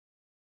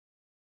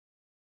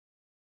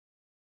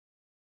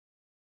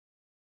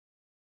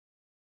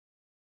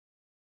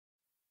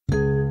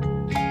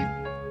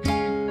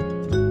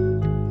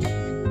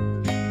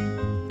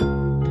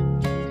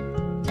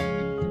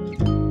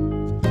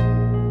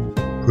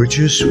Put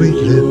your sweet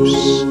lips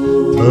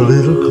a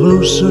little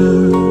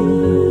closer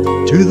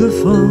to the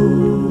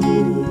phone.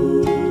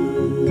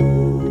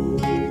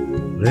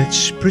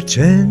 Let's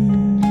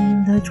pretend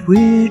that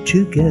we're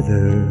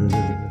together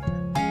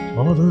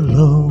all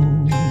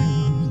alone.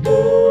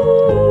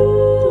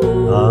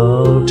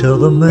 I'll tell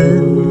the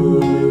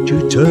man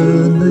to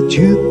turn the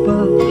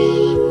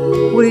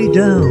jukebox way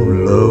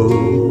down low,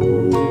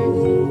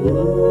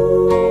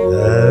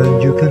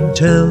 and you can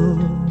tell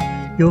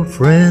your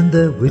friend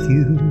there with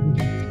you,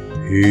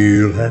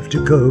 he'll have to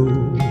go.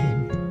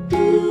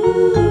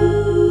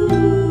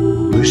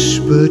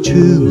 Whisper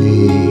to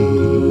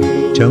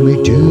me, tell me,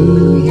 do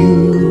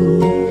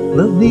you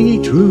love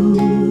me true?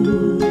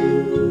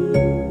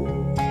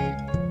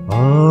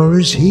 Or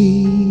is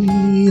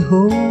he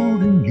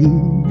holding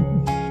you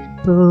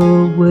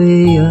the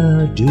way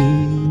I do?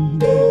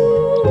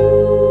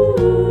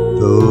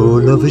 Though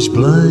love is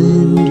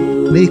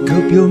blind, make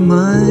up your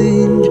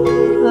mind,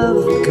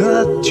 I've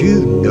got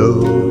to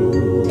know.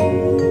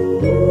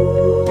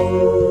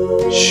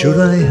 Should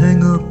I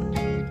hang up,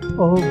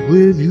 or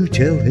will you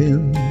tell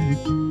him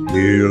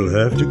he'll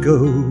have to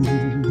go?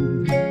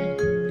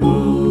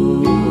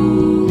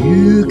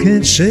 You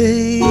can't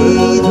say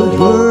the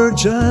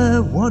words I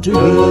want to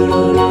hear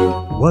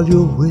while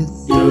you're with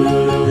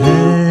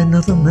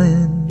another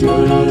man. Do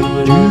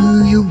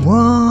you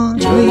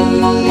want me?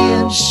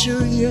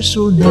 Answer yes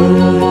or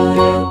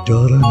no.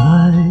 Darling,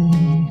 I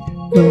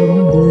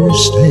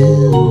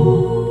understand.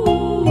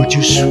 Put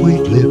your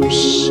sweet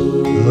lips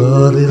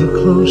a little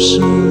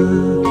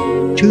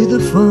closer to the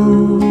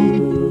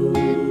phone.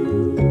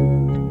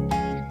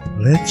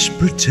 Let's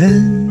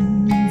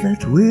pretend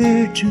that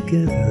we're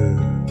together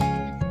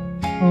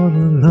all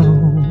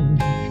alone.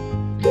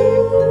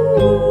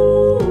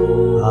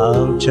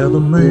 I'll tell the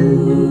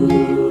man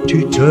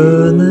to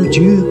turn the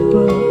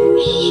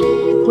jukebox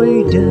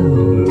way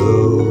down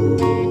low,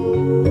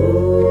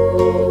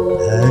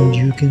 and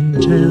you can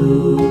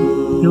tell